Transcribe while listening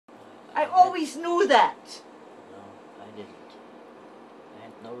I always knew that. No, I didn't. I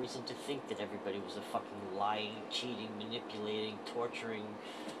had no reason to think that everybody was a fucking lying, cheating, manipulating, torturing,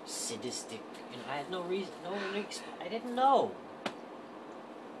 sadistic. You know, I had no reason. I didn't know.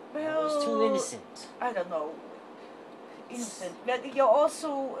 Well, I was too innocent. I don't know. Innocent. But you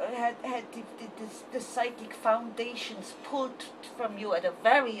also had the psychic foundations pulled from you at a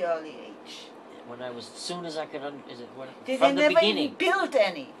very early age. When I was, as soon as I could, from They the never beginning. even built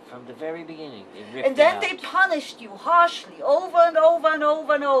any. From the very beginning, they ripped And then it they out. punished you harshly, over and over and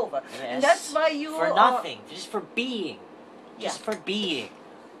over and over. Yes. And that's why you for nothing, just for being, just Yeah. for being.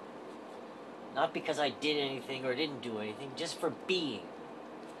 Not because I did anything or didn't do anything, just for being.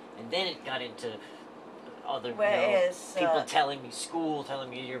 And then it got into other people telling me, school telling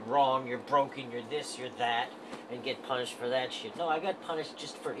me you're wrong, you're broken, you're this, you're that, and get punished for that shit. No, I got punished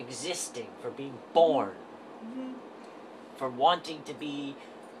just for existing, for being born, for wanting to be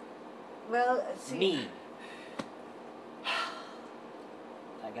me.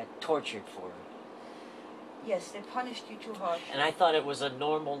 I got tortured for it. Yes, they punished you too hard. And I thought it was a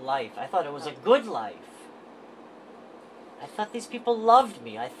normal life. I thought it was a good life. I thought these people loved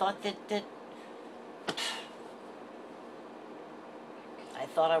me. I thought that I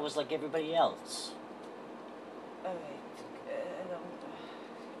thought I was like everybody else. All right.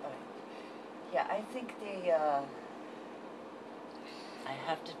 All right. Yeah, I think they. I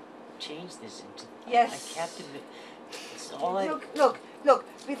have to change this into. Yes. I have to. It's all Look.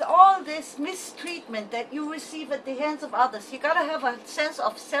 With all this mistreatment that you receive at the hands of others, you gotta have a sense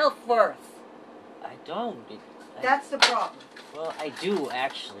of self-worth. I don't. That's the problem. Well, I do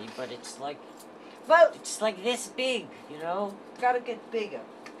actually, but it's like. Well, it's like this big, you know. Gotta get bigger.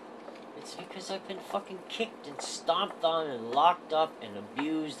 It's because I've been fucking kicked and stomped on and locked up and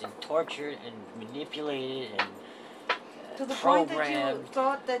abused and tortured and manipulated and to the programmed. point that you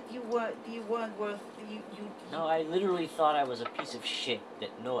thought that you weren't worth. No, I literally thought I was a piece of shit.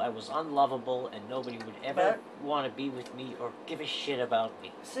 That I was unlovable and nobody would ever want to be with me or give a shit about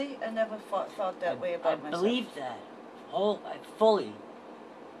me. See, I never thought that way about myself. I believed that. Fully.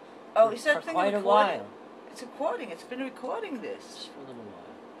 Oh, is that for thing quite a recording? while. It's recording. It's been recording this. Just for a little while.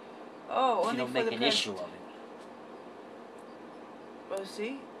 Oh, if only you don't for make the an issue of it. Well, see?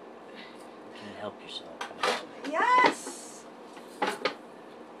 You can't help yourself. Yes!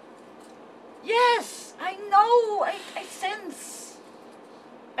 Yes! I know! I sense!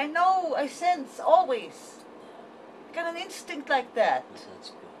 I know, I sense, always. I got an instinct like that. So that's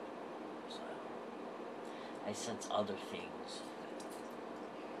good. So, I sense other things.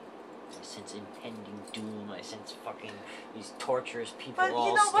 I sense impending doom. I sense fucking these torturous people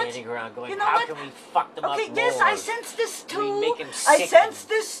all standing around going, how can we fuck them up more? Okay, yes, I sense this too. We make them I sick sense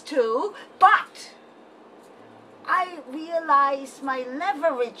this too, but I realize my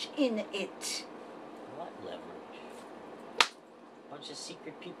leverage in it. What leverage? A bunch of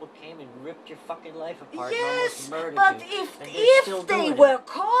secret people came and ripped your fucking life apart Yes, and almost murdered but you. if they were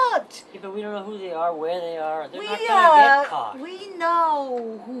caught. Yeah, but we don't know who they are, where they are. They're not gonna get caught. We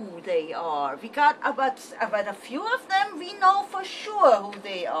know who they are. We got about a few of them. We know for sure who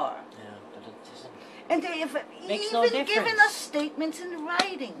they are. Yeah, but it doesn't. And they have even given us statements in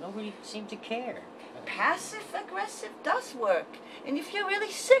writing. Nobody seemed to care. Passive aggressive does work, and if you're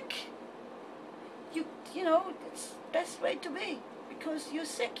really sick, you know it's the best way to be. Because you're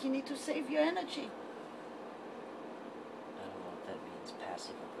sick, you need to save your energy. I don't know what that means,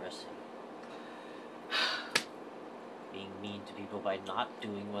 passive aggressive. Being mean to people by not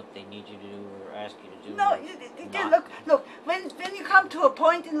doing what they need you to do or ask you to do. No, look, when you come to a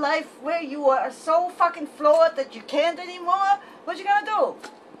point in life where you are so fucking floored that you can't anymore, what you gonna do?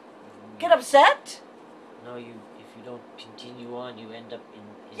 Get upset? No, if you don't continue on, you end up in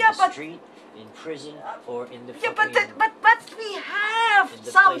the street, in prison, or in the fucking... Yeah, but we have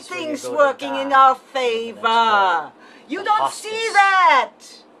some things working in our favor. You don't see that.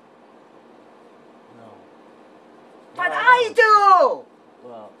 No. But I do.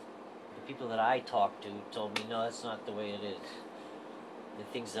 Well, the people that I talked to told me, no, that's not the way it is. The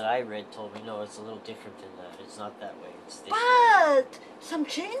things that I read told me, no, it's a little different than that. It's not that way. It's this way. But some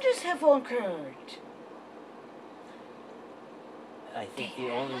changes have occurred. I think the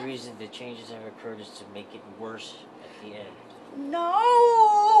only reason the changes have occurred is to make it worse at the end.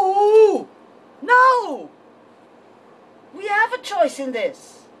 No! No! We have a choice in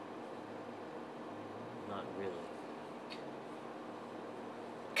this. Not really.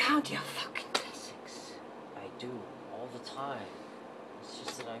 Count your fucking blessings. I do, all the time. It's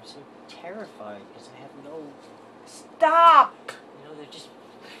just that I'm so terrified because I have no... Stop! You know, they're just...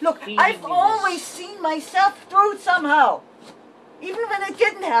 Look, I've always seen myself through somehow. Even when I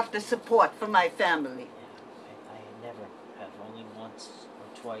didn't have the support from my family. Yeah, I never have, only once or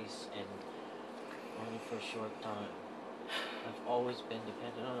twice, and only for a short time. I've always been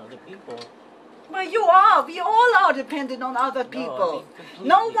dependent on other people. Well, you are. We all are dependent on other people. No, I mean completely.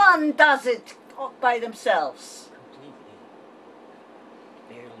 No one does it by themselves. Completely.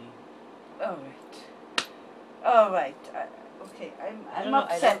 Barely. All right. All right. Okay, I'm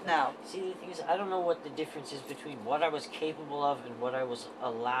upset now. See, the thing is, I don't know what the difference is between what I was capable of and what I was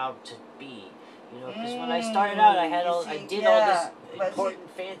allowed to be. You know, because when I started out, I did all this important,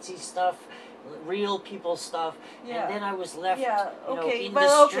 fancy stuff, real people stuff, and then I was left, in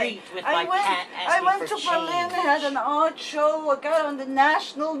the street with my cat asking for change. I went to Berlin, had an art show, I got on the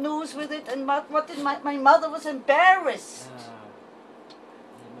national news with it, and what did my mother was embarrassed.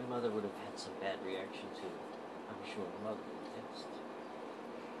 My mother would have had some bad reaction too. I'm sure my mother was pissed.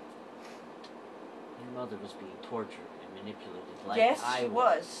 My mother was being tortured and manipulated like I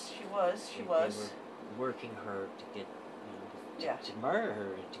was. She was. They were working her to get, to murder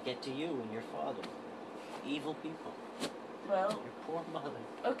her and to get to you and your father. Evil people. Well, your poor mother.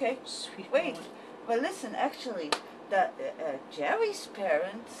 Okay. Sweet Wait. mother. Well, listen. Actually, Jerry's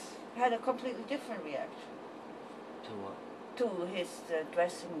parents had a completely different reaction. To what? To his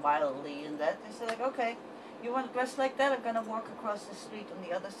dressing wildly and that. They said like, okay, you want to dress like that? I'm gonna walk across the street on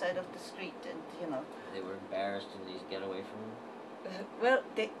the other side of the street, and They were embarrassed and these get away from him. Well,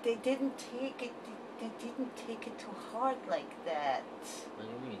 they didn't take it. They didn't take it too hard like that. What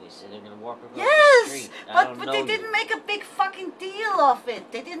do you mean? They said they're gonna walk across the street. But they didn't make a big fucking deal of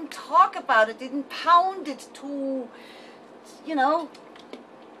it. They didn't talk about it. They didn't pound it to,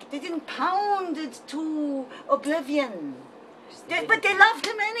 They didn't pound it to oblivion. But they loved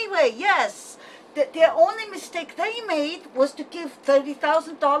him anyway. Yes. Their only mistake they made was to give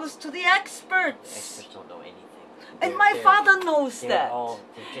 $30,000 to the experts. The experts don't know anything. And my father knows that.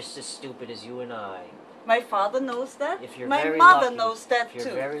 They're just as stupid as you and I. My father knows that. If you're my very mother lucky, knows that if too.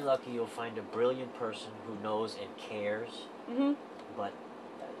 you're very lucky, you'll find a brilliant person who knows and cares. Mm-hmm. But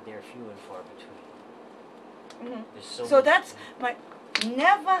they're few and far between. Mm-hmm. There's so that's my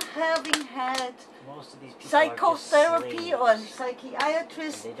never having had most of these people psychotherapy are or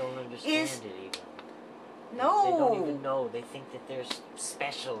psychiatrist. they don't understand it even. No. They don't even know. They think that they're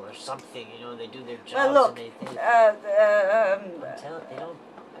special or something. They do their jobs well, look, and they think.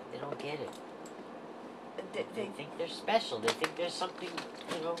 They don't get it. They think they're special. They think there's something.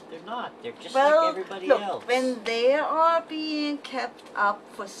 They're not. They're just like everybody else. When they are being kept up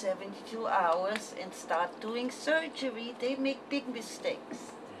for 72 hours and start doing surgery, they make big mistakes.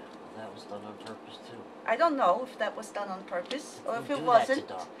 Yeah, well, that was done on purpose too. I don't know if that was done on purpose or if it do wasn't.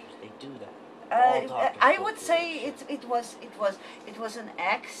 That to doctors. They do that. I would say it was an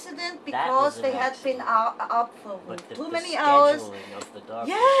accident because they had been up for too many hours. The scheduling of the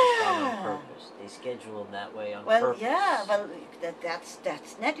doctors is done on purpose. They schedule them that way on purpose. Well,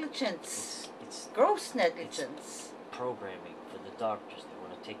 that's negligence. It's gross negligence. It's programming for the doctors. They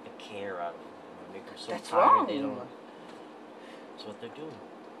want to take the care out of them. They make them so that's tired wrong. They don't. That's what they're doing.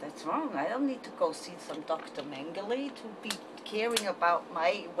 That's wrong. I don't need to go see some Dr. Mengele to be caring about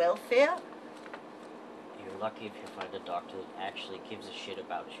my welfare. You're lucky if you find a doctor that actually gives a shit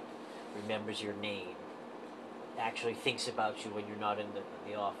about you, remembers your name, actually thinks about you when you're not in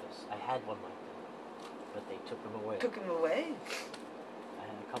the office. I had one like that, but they took him away. Took him away? I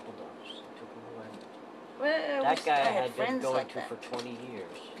had a couple doctors that took him away. Well, that guy I had been friends going like to that. for 20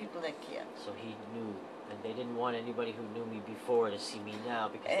 years. People that care. So he knew, and they didn't want anybody who knew me before to see me now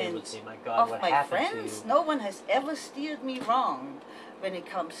because they would say, "My God, what happened to you?" Of my friends, no one has ever steered me wrong when it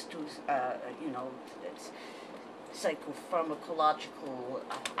comes to, psychopharmacological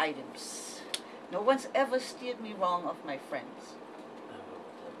items. No one's ever steered me wrong of my friends. I don't know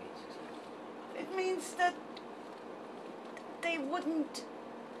what that means exactly. It means that they wouldn't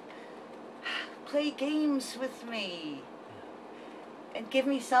play games with me and give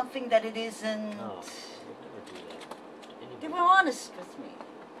me something that it isn't. No, they would never do that. They were honest with me.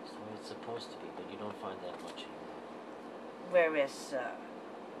 That's the way it's supposed to be, but you don't find that much anymore. Whereas, you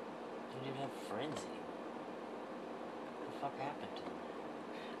don't even have friends anymore. What the fuck happened to them?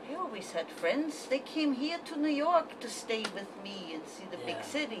 I always had friends. They came here to New York to stay with me and see the big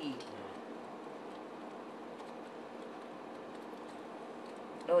city.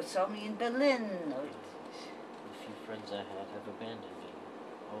 Yeah. Or saw me in Berlin. Or the few friends I have abandoned me.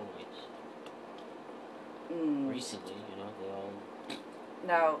 Always. Recently, they all.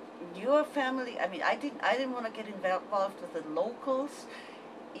 Now, your family. I mean, I didn't want to get involved with the locals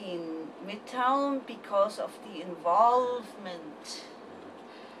in Midtown because of the involvement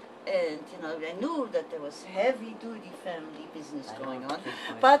And I knew that there was heavy-duty family business going on.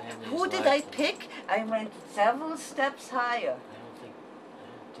 But who did I pick? I went several steps higher. I don't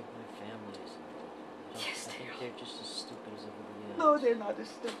think my family is involved. Yes, I think they're just as stupid as everybody else. No, they're not as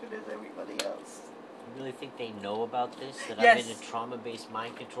stupid as everybody else. You really think they know about this? That Yes. I'm in a trauma-based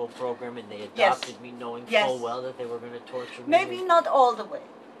mind control program and they adopted me knowing full well that they were going to torture me? Maybe not all the way,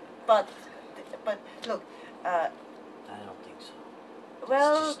 but look. I don't think so.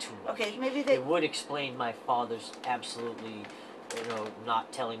 Well, it's just too much. okay, maybe they... It would explain my father's absolutely,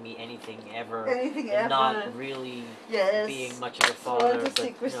 not telling me anything ever. And not really being much of a father. But,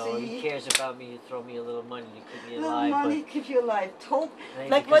 he cares about me, you throw me a little money to keep me alive. Money keep you alive.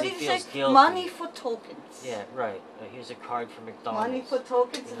 Like, what did you say? Guilty. Money for tokens. Yeah, right. Here's a card from McDonald's. Money for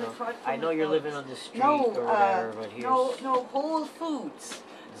tokens and a card from I know McDonald's. you're living on the street or whatever, but here's... No, Whole Foods.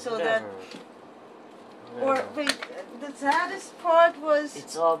 So whatever. Or, wait, the saddest part was...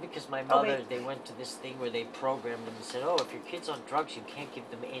 It's all because my mother, they went to this thing where they programmed them and said, oh, if your kid's on drugs, you can't give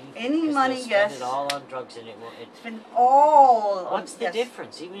them anything. Any money, they'll yes. spend it all on drugs and it won't... It's been all... What's the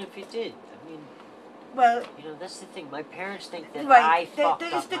difference, even if you did? I mean... Well... that's the thing. My parents think that I fucked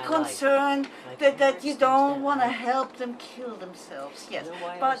there's up the my concern life. that you don't want to help them kill themselves. Yes. You know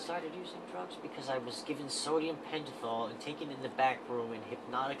why I started using drugs? Because I was given sodium pentothal and taken in the back room and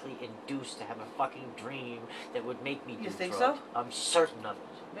hypnotically induced to have a fucking dream that would make me do drugs. You think so? I'm certain of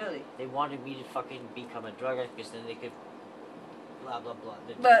it. Really? They wanted me to fucking become a drug addict because then they could blah blah blah.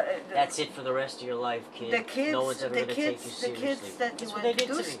 But that's it for the rest of your life, kid. The kids, no one's ever going to take you seriously. The kids that you were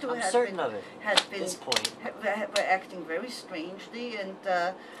introduced to I'm certain of it. At this point. Were acting very strangely, and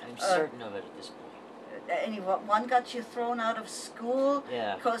I'm certain of it at this point. One got you thrown out of school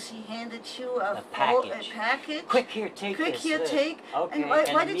because he handed you a package. Quick, here, take this. Quick, here, take. Okay. And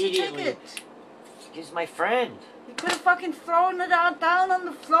why did you take it? He's my friend. You could have fucking thrown it down on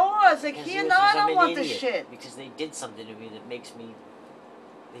the floor. I was like, here, no, I don't want this shit. Because they did something to me that makes me...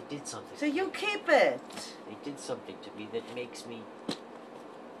 They did something. So you keep it. They did something to me that makes me...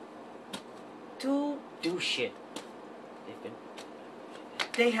 Do shit.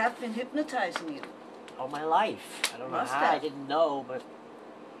 They have been hypnotizing you. All my life. I don't know how. I didn't know, but...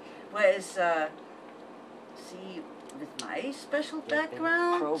 Whereas, see, with my special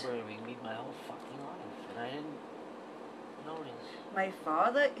background... They've been programming me my whole fucking life, and I didn't notice. My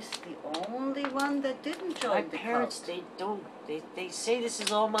father is the only one that didn't join the cult. My parents, they say this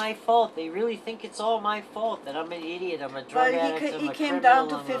is all my fault. They really think it's all my fault, that I'm an idiot, I'm a drug addict, I'm a criminal. He came down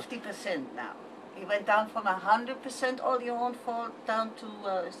to 50% now. He went down from 100% all your own fault down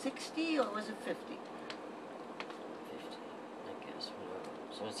to 60, or was it 50? 50, I guess, whatever.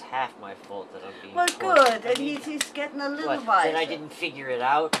 So it's half my fault that I'm being good, and he's getting a little wiser. That I didn't figure it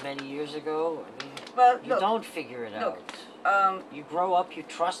out many years ago? I mean, you don't figure it out. You grow up, you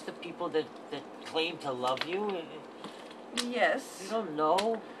trust the people that claim to love you. Yes. You don't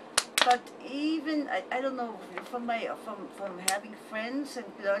know. But even, I don't know, from having friends and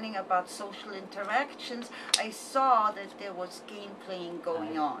learning about social interactions, I saw that there was game playing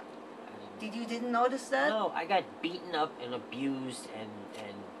going on. You didn't notice that? No, I got beaten up and abused and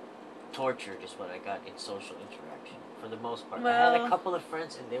tortured is what I got in social interaction, for the most part. I had a couple of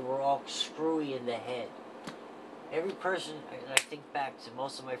friends and they were all screwy in the head. Every person, I think back to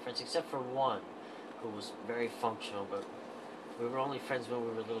most of my friends, except for one, who was very functional, but we were only friends when we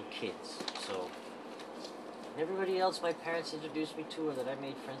were little kids, so... And everybody else my parents introduced me to or that I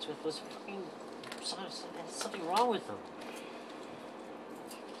made friends with was fucking... something wrong with them.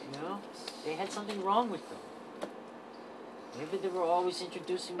 You know? They had something wrong with them. Maybe they were always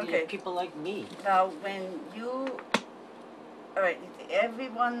introducing me to people like me. Now, when you... Alright,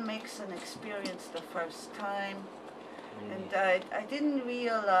 everyone makes an experience the first time. And I didn't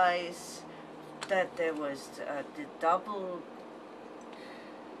realize that there was the double...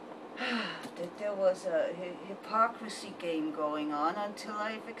 that there was a hypocrisy game going on until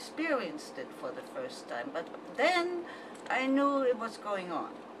I've experienced it for the first time. But then I knew it was going on.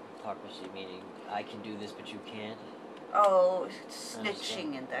 Hypocrisy meaning I can do this but you can't? Oh,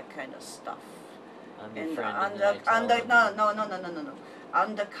 snitching and that kind of stuff. I'm your friend no.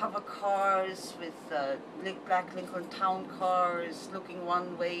 Undercover cars with black Lincoln Town cars, looking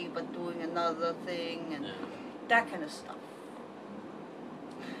one way but doing another thing, and that kind of stuff.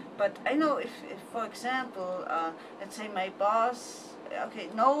 But I know if for example, let's say my boss,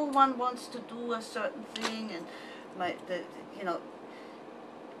 no one wants to do a certain thing, and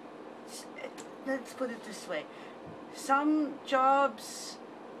let's put it this way, some jobs,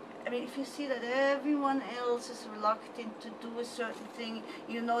 I mean, if you see that everyone else is reluctant to do a certain thing,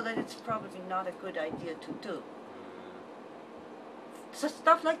 you know that it's probably not a good idea to do. So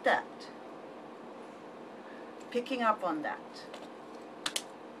stuff like that. Picking up on that.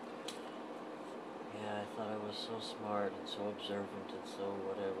 Yeah, I thought I was so smart and so observant and so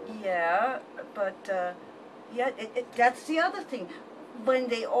whatever. Yeah, but yeah, that's the other thing. When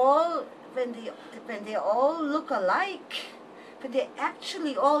they all look alike, when they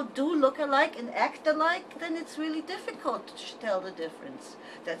actually all do look alike and act alike, then it's really difficult to tell the difference.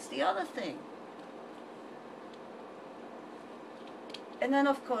 That's the other thing. And then,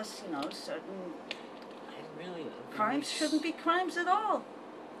 of course, you know, certain crimes shouldn't be crimes at all.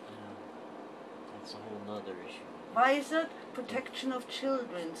 Yeah, that's a whole nother issue. Why is it? Protection of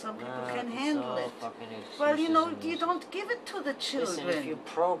children. Some people can handle it. Well, you know, you don't give it to the children. Listen, if you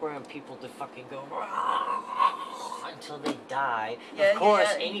program people to fucking go until they die, yeah, of course,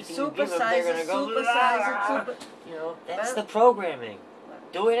 yeah, anything you give them, they're gonna go. You know, that's the programming.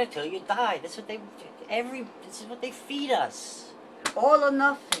 Do it until you die. That's what this is what they feed us. All or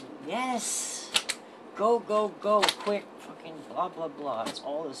nothing. Yes. Go, go, go, quick, fucking blah, blah, blah. It's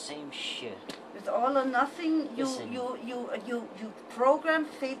all the same shit. With all or nothing, you program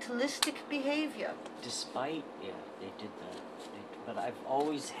fatalistic behavior. Despite, yeah, they did that. But I've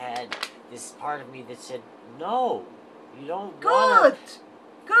always had this part of me that said, no, you don't want to.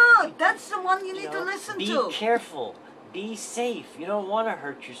 Good. That's the one you need to listen to. Be careful. Be safe. You don't want to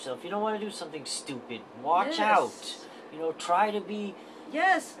hurt yourself. You don't want to do something stupid. Watch out. You know, try to be...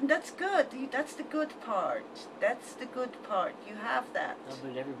 Yes, and that's good. That's the good part. That's the good part. You have that. No,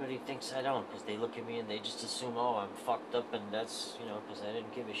 but everybody thinks I don't, because they look at me and they just assume, oh, I'm fucked up, and that's, you know, because I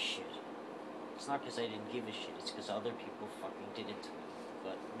didn't give a shit. It's not because I didn't give a shit. It's because other people fucking did it to me.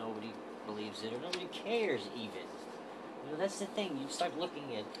 But nobody believes it, or nobody cares even. You know, that's the thing. You start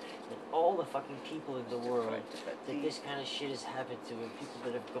looking at all the fucking people in the world that this kind of shit has happened to, and people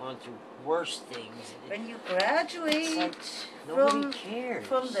that have gone through worse things. When you graduate, like, nobody cares.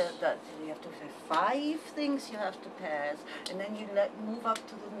 From you have to have 5 things you have to pass, and then you move up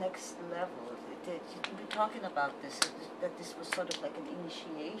to the next level. You've been talking about this, that this was sort of like an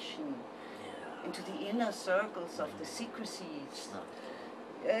initiation into the inner circles of the secrecies.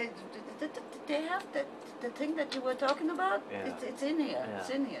 They have the thing that you were talking about. Yeah. It's in here. Yeah. It's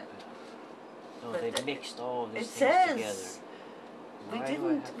in here. No, they've mixed all these things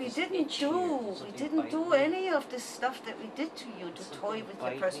together. We didn't do any of this stuff that we did to you to toy with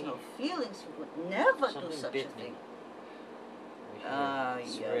your personal feelings. We would never do such a thing.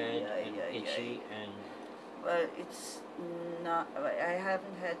 Itchy and. Well, it's not. I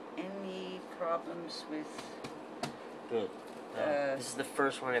haven't had any problems with. Good. This is the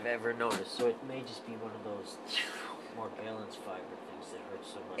first one I've ever noticed, so it may just be one of those more balance fiber things that hurt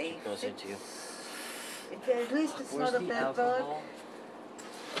so much. It goes into you. At least it's not a bed bug.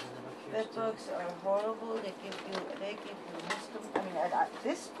 Bed bugs are horrible. They give you histamine. I mean, at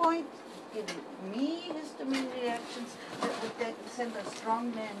this point, giving me histamine reactions that would send a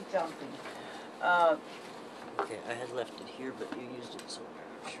strong man jumping. Okay, I had left it here, but you used it somewhere,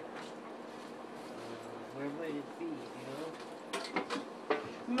 I'm sure. Where might it be? You know?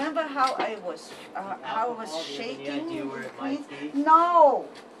 Remember how I was shaking? Any idea where it might be? No,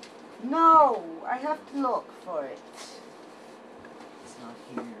 I have to look for it. It's not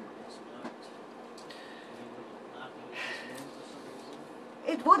here. It's not.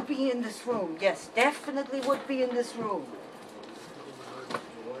 It would be in this room. Yes, definitely would be in this room.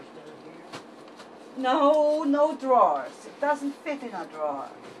 No, no drawers. It doesn't fit in a drawer.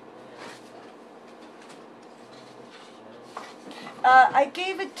 I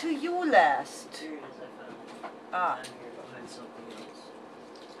gave it to you last. Here it is, I found it. Ah. Down here behind something else.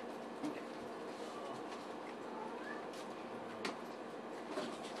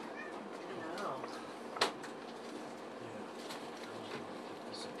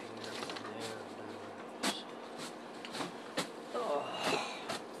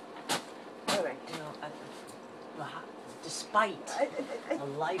 All right. You know, despite a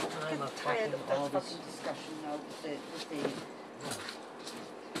lifetime of fucking all this. Discussion now with the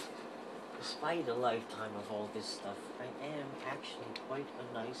Despite a lifetime of all this stuff, I am actually quite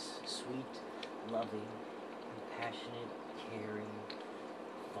a nice, sweet, loving, compassionate, caring,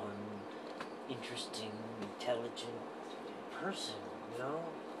 fun, interesting, intelligent person, you know?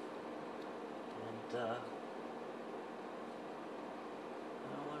 And, I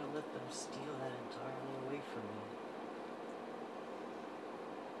don't want to let them steal that entirely away from me.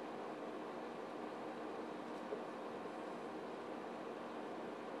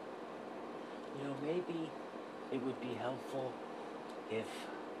 You know, maybe it would be helpful if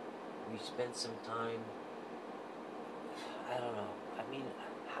we spent some time, I don't know, I mean,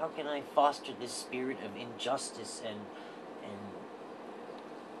 how can I foster this spirit of injustice and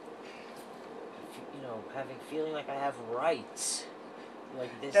feeling like I have rights.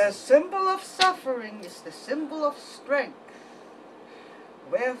 Like this. The symbol of suffering is the symbol of strength.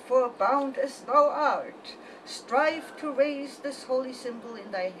 Wherefore, bound as thou art, strive to raise this holy symbol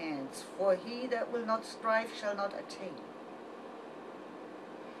in thy hands, for he that will not strive shall not attain.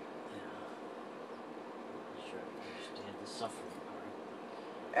 Sure, I understand the suffering part.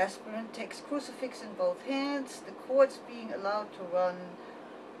 Aspirant takes crucifix in both hands, the cords being allowed to run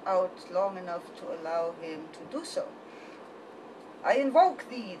out long enough to allow him to do so. I invoke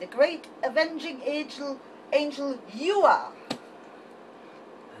thee, the great avenging angel Yua,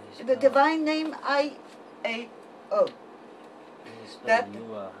 the divine name I-A-O, that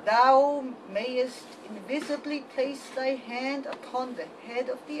thou mayest invisibly place thy hand upon the head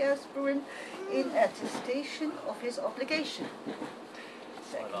of the aspirant in attestation of his obligation.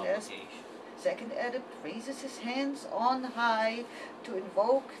 Second adept raises his hands on high to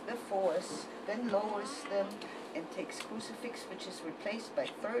invoke the force, then lowers them and takes crucifix, which is replaced by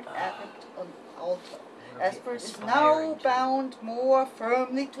third adept on altar. Aspirant is now bound more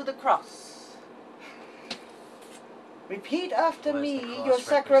firmly to the cross. Repeat after me your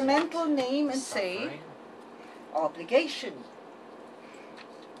sacramental name and say, obligation.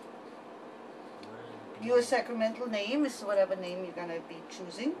 Your sacramental name is whatever name you're going to be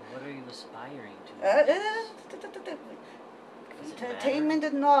choosing. What are you aspiring to? Entertainment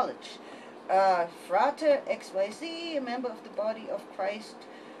and knowledge. Frater XYZ, a member of the body of Christ,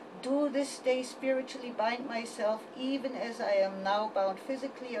 do this day spiritually bind myself, even as I am now bound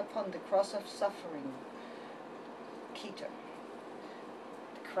physically upon the cross of suffering. Keter.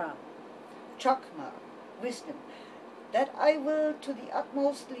 The crown. Chakma. Wisdom. That I will to the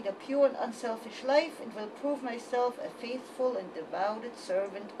utmost lead a pure and unselfish life, and will prove myself a faithful and devoted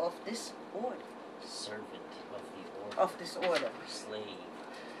servant of this order. Servant of the order. Of this order. Slave.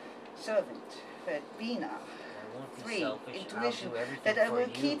 Servant. Bina. 3. Intuition. That I will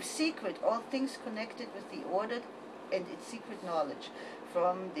keep secret all things connected with the order and its secret knowledge,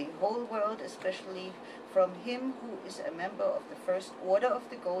 from the whole world, especially from him who is a member of the first order of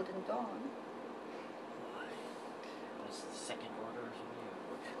the Golden Dawn. The second order or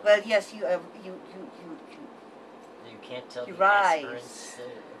something? Well, yes, you can't tell you the rise. aspirants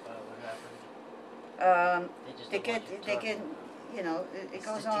about what happened? They get, you know, it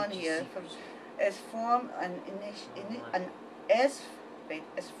goes on here from, as from an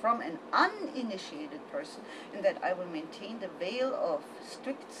uninitiated person, in that I will maintain the veil of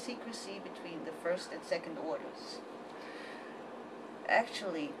strict secrecy between the first and second orders.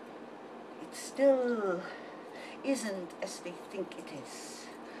 Actually, it still isn't as they think it is.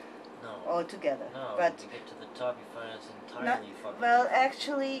 No. Altogether. No, but to get to the top you find it's entirely fucking well, different.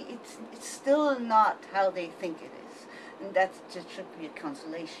 actually, it's still not how they think it is. And that just should be a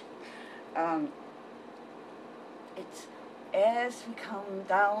consolation. It's as we come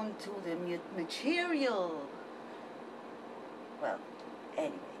down to the material, well,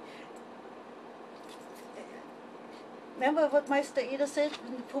 anyway. Remember what Meister Eder said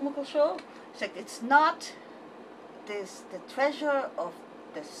in the Pumuckl show? He said, it's not the treasure of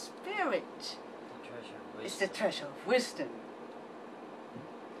the spirit. The treasure of wisdom. It's the treasure of wisdom.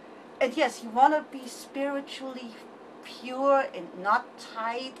 And yes, you want to be spiritually pure and not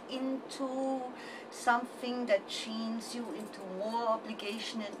tied into something that chains you into more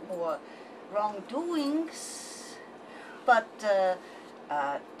obligation and more wrongdoings. But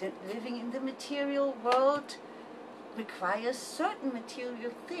living in the material world requires certain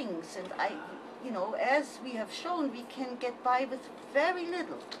material things, and you know, as we have shown, we can get by with very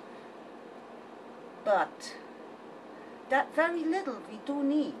little. But that very little we do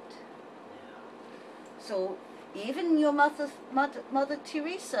need. So even your Mother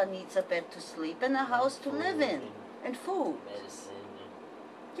Teresa needs a bed to sleep and a house to live in, and food. Medicine.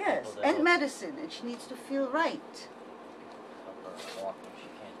 Yes, and medicine, and she needs to feel right. Help her walk if she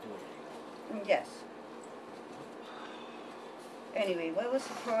can't do it. Yes. Anyway, what was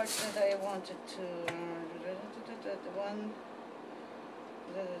the part that I wanted to... The one...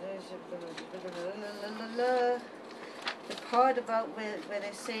 The part about where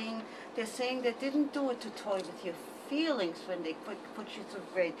they're saying they didn't do it to toy with your feelings when they put you through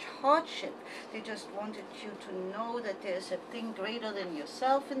great hardship. They just wanted you to know that there's a thing greater than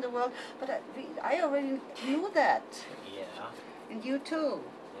yourself in the world. But I already knew that. Yeah. And you too.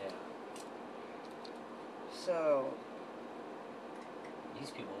 Yeah. So...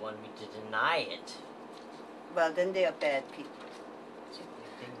 These people wanted me to deny it. Well, then they are bad people.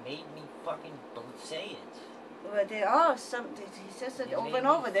 They made me fucking say it. Well, there are some. He says it over and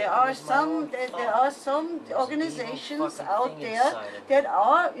over. There are some organizations out there that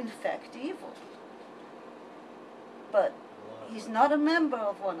are in fact evil. He's not a member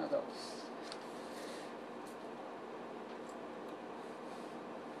of one of those.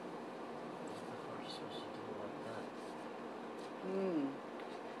 What are you supposed to do like that?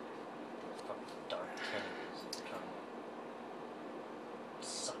 Fucking dark tentacles that are trying to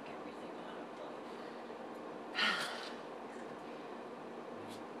suck everything out of life.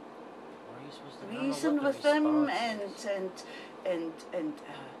 What are you supposed to do? Reason with them and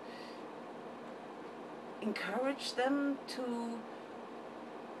encourage them to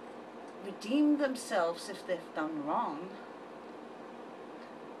redeem themselves if they've done wrong,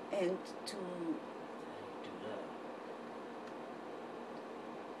 and to do that.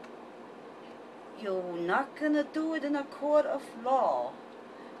 You're not gonna do it in a court of law.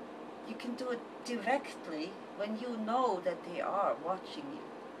 You can do it directly when you know that they are watching you.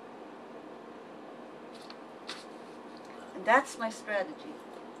 And that's my strategy.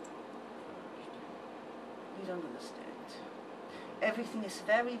 You don't understand. Everything is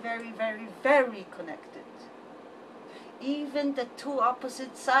very, very, very, very connected. Even the two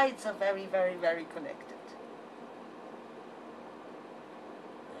opposite sides are very, very, very connected.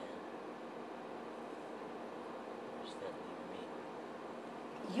 Where's that leave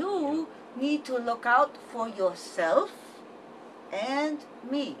me? You need to look out for yourself and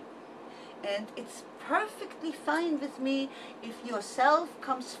me. And it's perfectly fine with me if yourself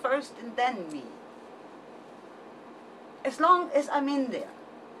comes first and then me. As long as I'm in there. Of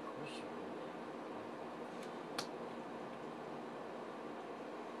course you're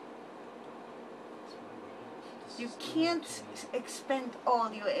in there. You can't expend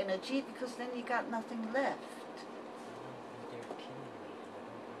all your energy because then you got nothing left. They're killing me.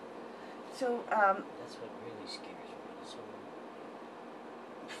 So, that's what really scares me. This whole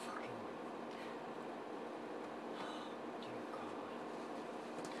fucking... Dear God.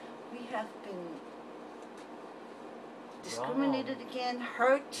 we have been discriminated again,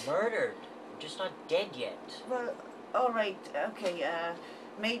 hurt. Murdered. We're just not dead yet. Well, all right, okay.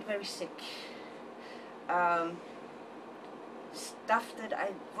 Made very sick. Stuff that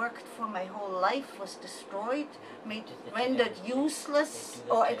I worked for my whole life was destroyed, rendered useless,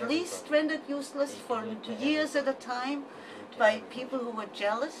 or at least rendered useless for years at a time by people who were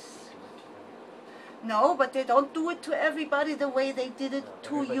jealous. No, but they don't do it to everybody the way they did it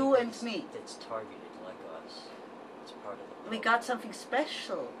to you and me. It's targeted like us. It's part of the program. We got something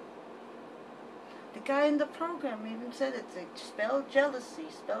special. The guy in the program even said it. They spelled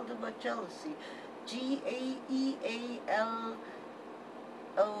jealousy, spelled the word jealousy. G-A-E-A-L-O-S-Y?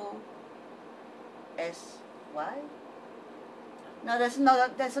 No, there's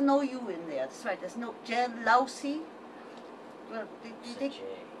a no U in there. That's right. There's no lousy. Well,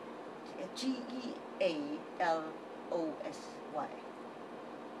 G-E-A-L-O-S-Y.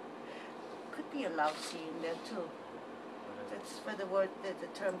 Could be a lousy in there too. That's where the word, the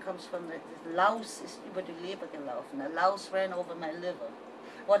term comes from. The louse is über die Leber gelaufen. A louse ran over my liver.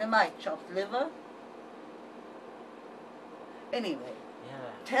 What am I? Chopped liver? Anyway,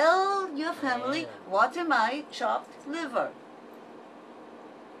 tell your family, what am I? Chopped liver.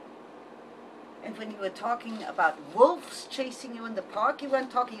 And when you were talking about wolves chasing you in the park, you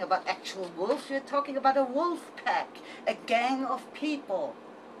weren't talking about actual wolves, you were talking about a wolf pack, a gang of people.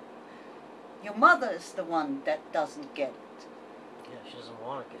 Your mother is the one that doesn't get it. Yeah, she doesn't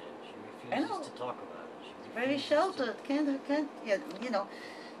want to get it. She refuses to talk about it. She very sheltered. Yeah, you know,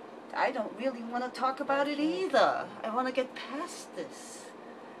 I don't really want to talk about it either. I want to get past this.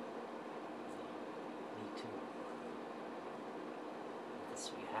 Me too.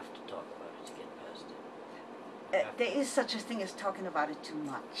 We have to talk about it to get past it. There is such a thing as talking about it too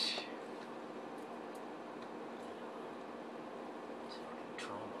much. It's fucking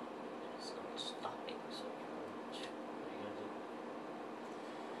trauma. It's not stopping. So what are you gonna do?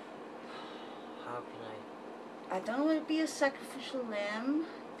 How can I don't want to be a sacrificial lamb.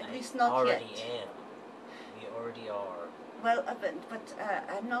 At least not yet. I already am. We already are. Well, but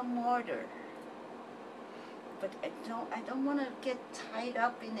I'm no martyr. But I don't want to get tied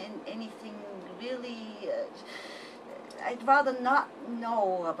up in anything really. I'd rather not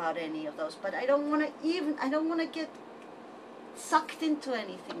know about any of those. But I don't want to get sucked into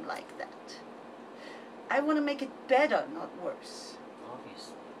anything like that. I want to make it better, not worse.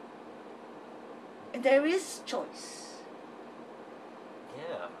 Obviously. And there is choice.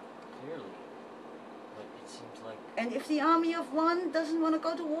 Yeah, clearly. But it seems like... And if the army of one doesn't want to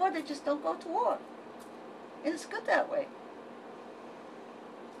go to war, they just don't go to war. And it's good that way.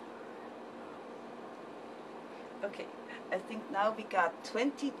 Okay, I think now we got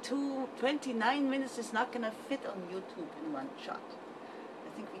 29 minutes. It's not going to fit on YouTube in one shot. I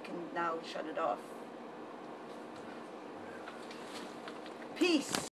think we can now shut it off. Peace.